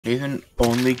Nathan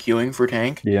only queuing for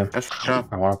tank? Yeah. That's fucked up.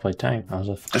 I want to play tank.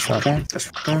 That's fucked up. That's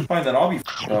fucked up. Fine, then I'll be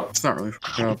fucked up. It's not really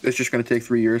fucked up. It's just gonna take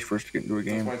 3 years for us to get into a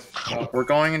game. We're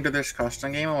going into this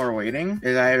custom game while we're waiting.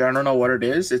 I don't know what it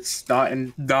is. It's not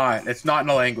in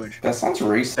a language. That sounds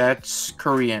racist. That's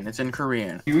Korean. It's in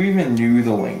Korean. You even knew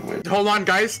the language. Hold on,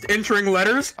 guys. Entering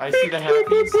letters. I see the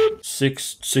happies.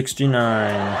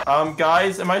 669.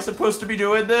 Guys, am I supposed to be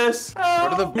doing this?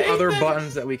 What are the other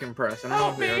buttons that we can press? I don't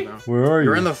know if they are now. Where are you?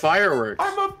 You're in the fireworks.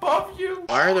 I'm above you.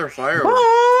 Why are there fireworks?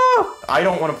 I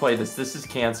don't want to play this. This is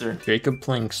cancer. Jacob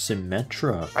playing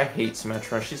Symmetra. I hate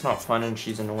Symmetra. She's not fun and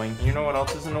she's annoying. You know what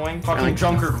else is annoying? Fucking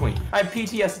Junker Queen. I have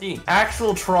PTSD.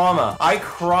 Actual trauma. I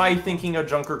cry thinking of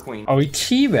Junker Queen. Oh, he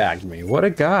teabagged me. What a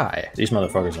guy. These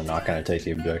motherfuckers are not going to take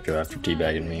the objective after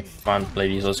teabagging me. Come on,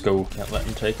 ladies, let's go. Can't let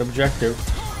them take objective.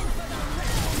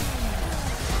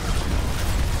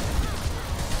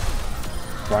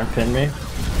 Try and pin me.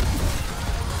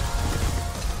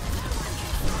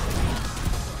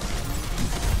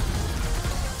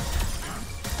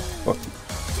 Oh.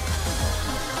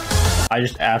 I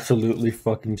just absolutely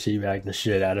fucking teabagged the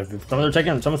shit out of him. Someone's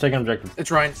taking objective. It's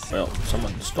Ryan. Well,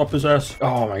 someone stop his ass.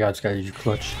 Oh my god, this guy used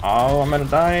clutch. Oh, I'm gonna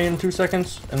die in 2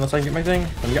 seconds unless I get my thing.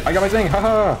 I got my thing,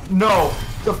 haha. No,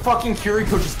 the fucking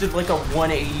Kiriko just did like a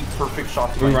 180 perfect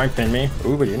shot to Ooh, me. Ryan pinned me.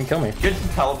 Ooh, but you didn't kill me. Good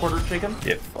teleporter, chicken.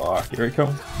 Get fucked.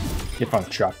 Kiriko. Get fucking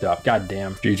chopped up. God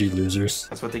damn. GG losers.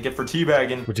 That's what they get for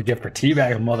teabagging. What'd you get for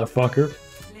teabagging, motherfucker?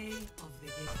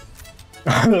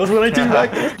 That was what I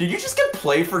teabagged. Did you just get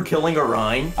play for killing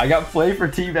Orion? I got play for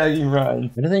teabagging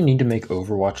Ryan. Why do they need to make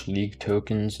Overwatch League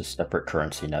tokens a separate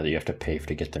currency now that you have to pay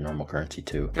to get the normal currency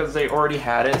too? Because they already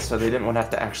had it, so they didn't want to have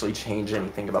to actually change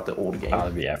anything about the old game.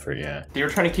 That'd be effort, yeah. They were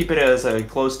trying to keep it as a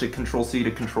close to Control-C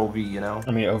to Control-V, you know?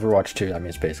 I mean, Overwatch 2, I mean,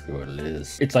 it's basically what it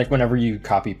is. It's like whenever you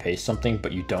copy-paste something,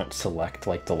 but you don't select,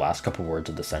 like, the last couple words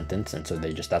of the sentence, and so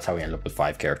that's how we end up with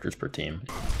 5 characters per team.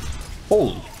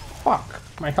 Holy fuck.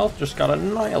 My health just got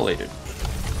annihilated.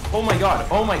 Oh my god,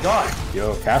 oh my god.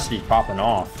 Yo, Cassidy popping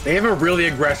off. They have a really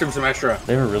aggressive Symmetra.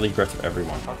 They have a really aggressive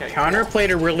everyone. Okay. Counterplay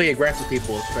to really aggressive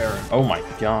people is fair. Oh my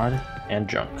god. And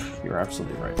junk. You're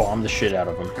absolutely right. Bomb the shit out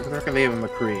of them. I reckon they have a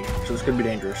McCree, so this could be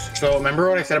dangerous. So remember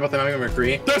what I said about them having a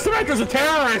McCree? The Symmetra's a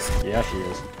terrorist! Yeah, she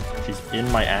is. She's in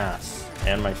my ass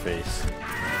and my face.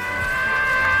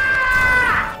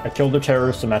 I killed the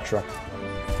terrorist Symmetra.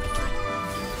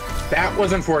 That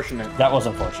was unfortunate. That was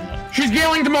unfortunate. She's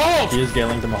Galing to Mahold! She is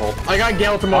Galing to Mahold. I got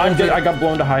Gale to Mahold. I got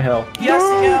blown to high hell. Yes,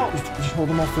 no. Just hold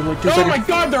them off for like 2 Oh seconds. my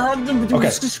god, they're hard. Okay,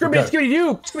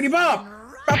 Skibidi-doo! Skibidi-bop!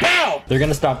 Pow! They're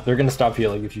gonna stop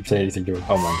healing if you say anything to her.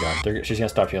 Oh my god. She's gonna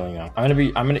stop healing now. I'm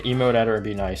gonna emote at her and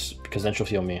be nice, because then she'll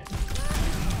heal me.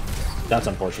 That's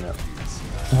unfortunate.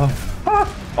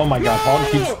 Oh my god, Paul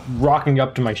keeps rocking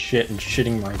up to my shit and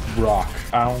shitting my rock.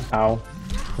 Ow, ow.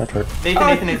 That hurt.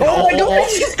 Nathan. Oh my god,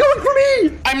 she's going for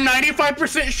me! I'm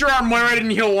 95% sure our Moira didn't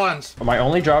heal once. My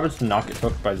only job is to not get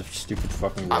hooked by the stupid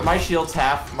fucking rogue. My shield's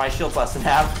half. My shield's less than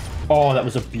half. Oh, that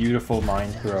was a beautiful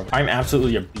mind throw. I'm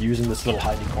absolutely abusing this little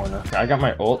hiding corner. I got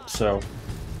my ult, so...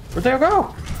 Where'd they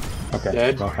go? Okay,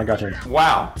 Dead. well, I got you.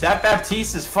 Wow, that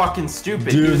Baptiste is fucking stupid.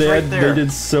 Dude, he was right there. they did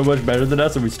so much better than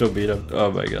us and we still beat them.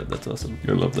 Oh my god, that's awesome.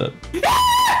 I love that.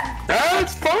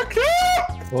 That's fucked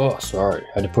up! Oh, sorry. I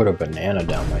had to put a banana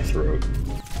down my throat.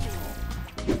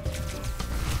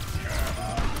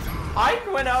 I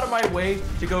went out of my way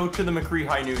to go to the McCree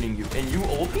high nooning you, and you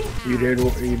ult me? You did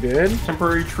what you did?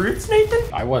 Temporary truths,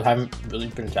 Nathan? I haven't really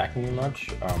been attacking you much.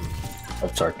 Oh,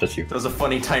 sorry, just you. That was a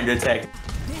funny time to attack.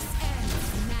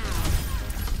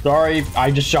 Sorry,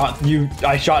 I just shot you.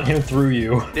 I shot him through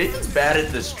you. Nathan's bad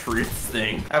at this truths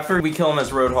thing. After we kill him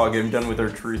as Roadhog, I'm done with our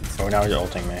truths. Oh, now he's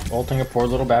ulting me. Ulting a poor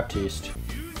little Baptiste.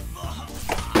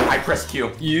 I pressed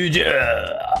Q. You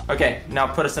just... Okay, now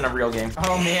put us in a real game.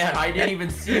 Oh man, I didn't even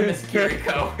see Miss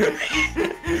Kiriko.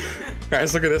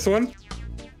 Guys, look at this one.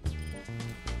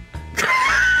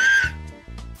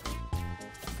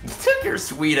 Took your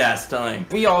sweet ass time.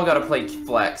 We all gotta play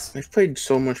flex. I've played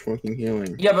so much fucking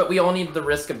healing. Yeah, but we all need the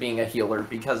risk of being a healer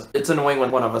because it's annoying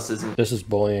when one of us isn't. This is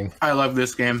bullying. I love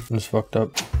this game. It's fucked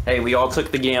up. Hey, we all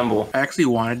took the gamble. I actually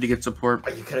wanted to get support.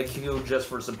 You could have queued just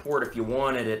for support if you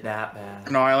wanted it that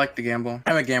bad. No, I like the gamble.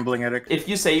 I'm a gambling addict. If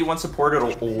you say you want support,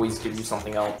 it'll always give you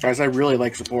something else. Guys, I really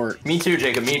like support. Me too,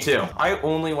 Jacob, me too. I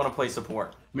only want to play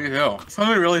support. Me too. It's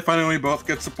gonna be really fun when we both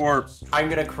get support. I'm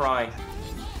gonna cry.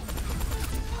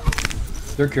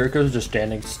 Their Kiriko's just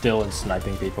standing still and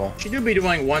sniping people. She do be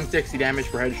doing 160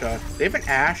 damage per headshot. They have an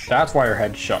Ashe. That's why her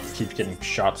headshot keeps getting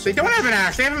shots. They don't have an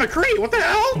Ashe. They have a McCree. What the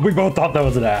hell? We both thought that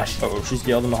was an Ashe. Uh oh, she's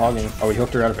Gale the Mahogany. Oh, we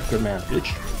hooked her out of it. Good man.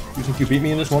 Bitch. You think you beat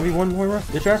me in this 1v1, Moira?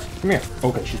 Bitch ass? Come here.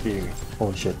 Okay, she's beating me.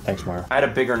 Holy shit. Thanks, Moira. I had a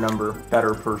bigger number,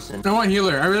 better person. I want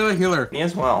healer. I really like healer. Me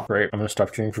as well. Great. I'm gonna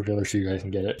stop cheering for healer so you guys can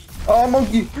get it. Oh,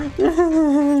 monkey!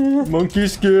 Monkey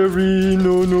scary.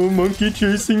 No, no, monkey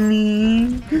chasing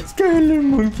me. Skylar,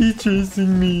 monkey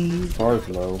chasing me. Far's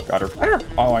low. Got her.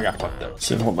 Oh, I got fucked up.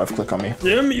 Sim, hold left click on me.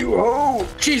 Damn you, ho!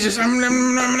 Jesus, I'm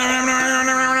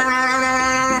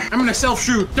gonna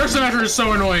self-shoot. Their symmetry is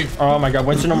so annoying. Oh my god,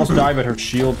 Winston almost died, but her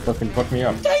shield fucking fucked me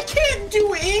up. I can't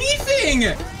do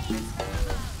anything!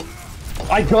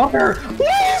 I got her!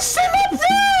 Why is Sim up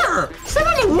there? Sim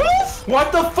on the roof?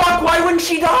 What the fuck? Why wouldn't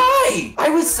she die? I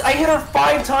hit her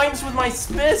 5 times with my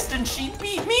fist and she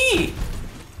beat me.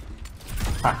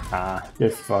 Haha.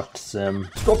 Get fucked, Sim.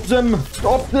 Stop, Sim!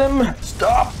 Stop, Sim!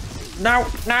 Stop! No,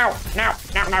 no, no,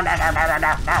 no, no, no, no, no, no,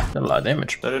 no. Got a lot of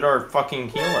damage. So did our fucking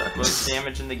healer. Most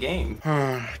damage in the game.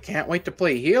 Can't wait to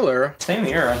play healer. Same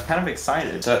here. I'm kind of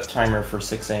excited. Set timer for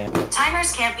 6 a.m.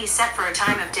 Timers can't be set for a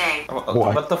time of day.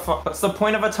 What the fuck? What's the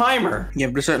point of a timer? You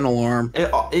have to set an alarm.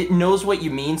 It knows what you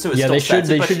mean, so it Yeah, still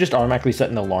they should just automatically set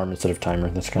an alarm instead of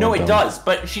timer. That's kind of No, dumb. it does,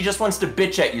 but she just wants to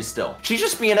bitch at you still. She's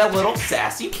just being a little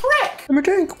sassy prick. I'm a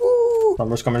tank. Woo!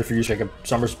 Summer's coming for you, Jacob.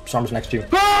 Summer's next to you.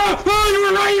 Ah! Oh, you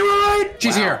were right, you were right!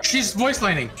 She's here. She's voice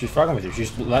lining. She's fucking with you.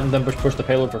 She's letting them push the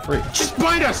payload for free. She's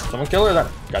behind us! Someone kill her then.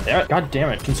 God damn it. God damn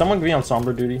it. Can someone be on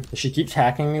Sombra duty? She keeps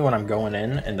hacking me when I'm going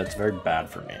in, and that's very bad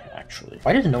for me, actually.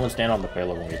 Why does no one stand on the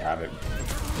payload when we have it?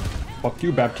 Fuck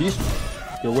you, Baptiste.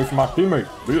 Get away from my teammate,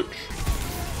 bitch.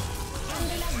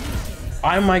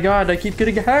 Oh my god, I keep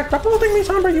getting hacked. Stop holding me,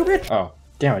 Sombra, you bitch. Oh,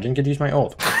 damn, I didn't get to use my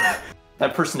ult.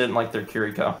 That person didn't like their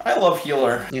Kiriko. I love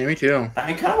healer. Yeah, me too.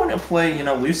 I kind of want to play, you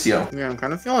know, Lucio. Yeah, I'm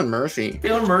kind of feeling Mercy.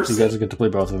 Feeling Mercy. You guys get to play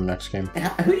both of them next game.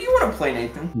 Who do you want to play,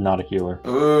 Nathan? Not a healer.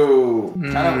 Ooh,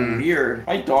 kind of weird.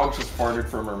 My dog just farted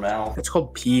from her mouth. It's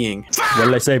called peeing.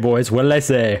 What'll I say, boys? What'll I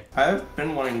say? I've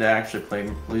been wanting to actually play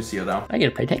Lucio, though. I get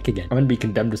to play tank again. I'm gonna be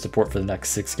condemned to support for the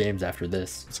next 6 games after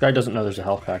this. This guy doesn't know there's a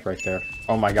health pack right there.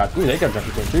 Oh my god. Ooh, they got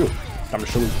Junker Queen too. Time to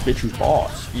show this bitch who's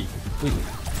boss. Completely.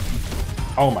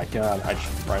 Oh my god, I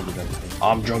just grinded everything.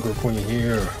 I'm Junker Queen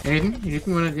here. Anything? You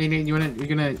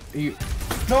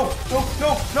No,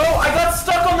 I got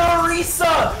stuck on the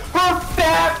Arisa! Her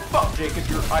fat fuck! Jacob,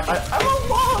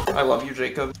 I love you,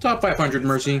 Jacob. Top 500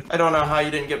 Mercy. I don't know how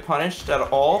you didn't get punished at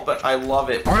all, but I love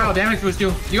it. Wow, damage boost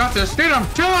you. You got this. Hit him!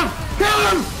 Kill him! Kill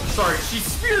him! Sorry, she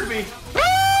speared me.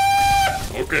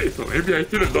 Okay, so maybe I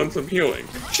should have done some healing.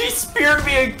 She speared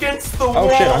me against the wall. Oh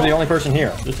shit, I'm the only person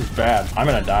here. This is bad. I'm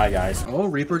gonna die, guys. Oh,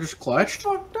 Reaper just clutched.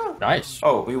 Nice.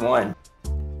 Oh, we won.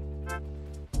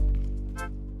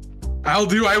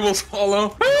 I will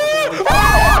follow.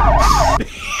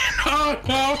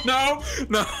 No.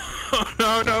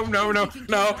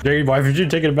 Jade, why did you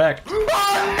take it back?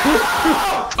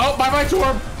 Oh, bye-bye,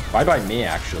 Torb. Bye bye me,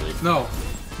 actually. No,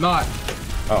 not.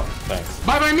 Oh, thanks.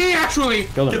 Bye-bye me, actually.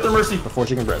 Kill them Get the Mercy. before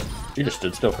she can breathe. She just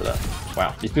stood still for that.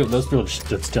 Wow. Those people just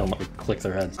stood still and let me click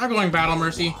their heads. I'm going Battle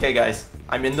Mercy. Okay, guys,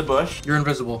 I'm in the bush. You're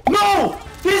invisible. No!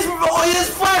 His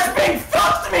flashbang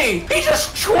fucked me! He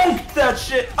just chunked that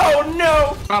shit! Oh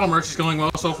no! Battle Mercy's going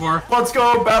well so far. Let's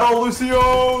go, Battle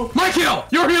Lucio! My kill!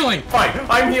 You're healing! Fine,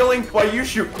 I'm healing while you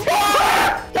shoot.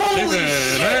 Ah! Holy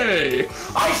shit! Hey!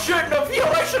 I shouldn't have healed,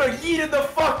 I should have yeeted the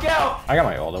fuck out! I got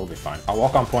my ult, it'll be fine. I'll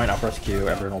walk on point, I'll press Q,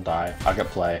 everyone will die. I'll get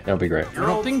play. It'll be great. I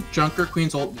don't think Junker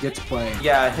Queen's ult gets play.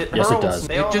 Yeah, Yes, it does.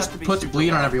 It just puts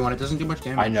bleed on everyone. It doesn't do much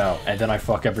damage. I know, and then I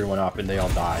fuck everyone up and they all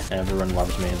die. And everyone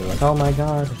loves me and they're like, oh my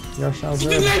god, you're so You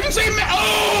didn't good. even say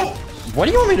oh! What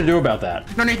do you want me to do about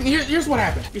that? No, Nathan, here's what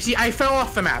happened. You see, I fell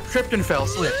off the map, tripped and fell,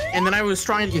 slipped. And then I was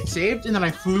trying to get saved, and then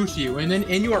I flew to you. And then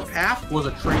in your path was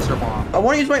a tracer bomb. I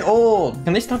want to use my ult.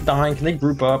 Can they stop dying? Can they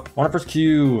group up? I want to press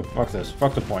Q. Fuck this.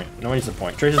 Fuck the point. No one needs the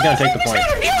point. Tracer's gonna take the point.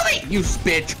 You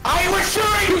bitch. I was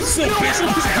shooting! You little bitch,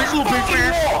 little bitch,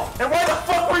 man. And why the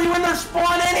fuck were you in their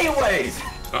spawn anyways?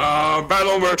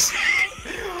 Battle Mercy.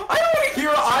 I don't want to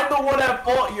hear I'm the one at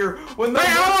fault here when Hey,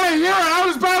 I want to hear it. I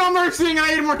was Battle Mercying and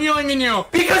I needed more healing than you.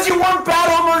 Because you weren't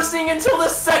Battle Mercying until the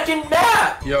second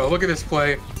map! Yo, look at this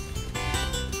play.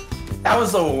 That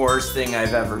was the worst thing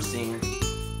I've ever seen.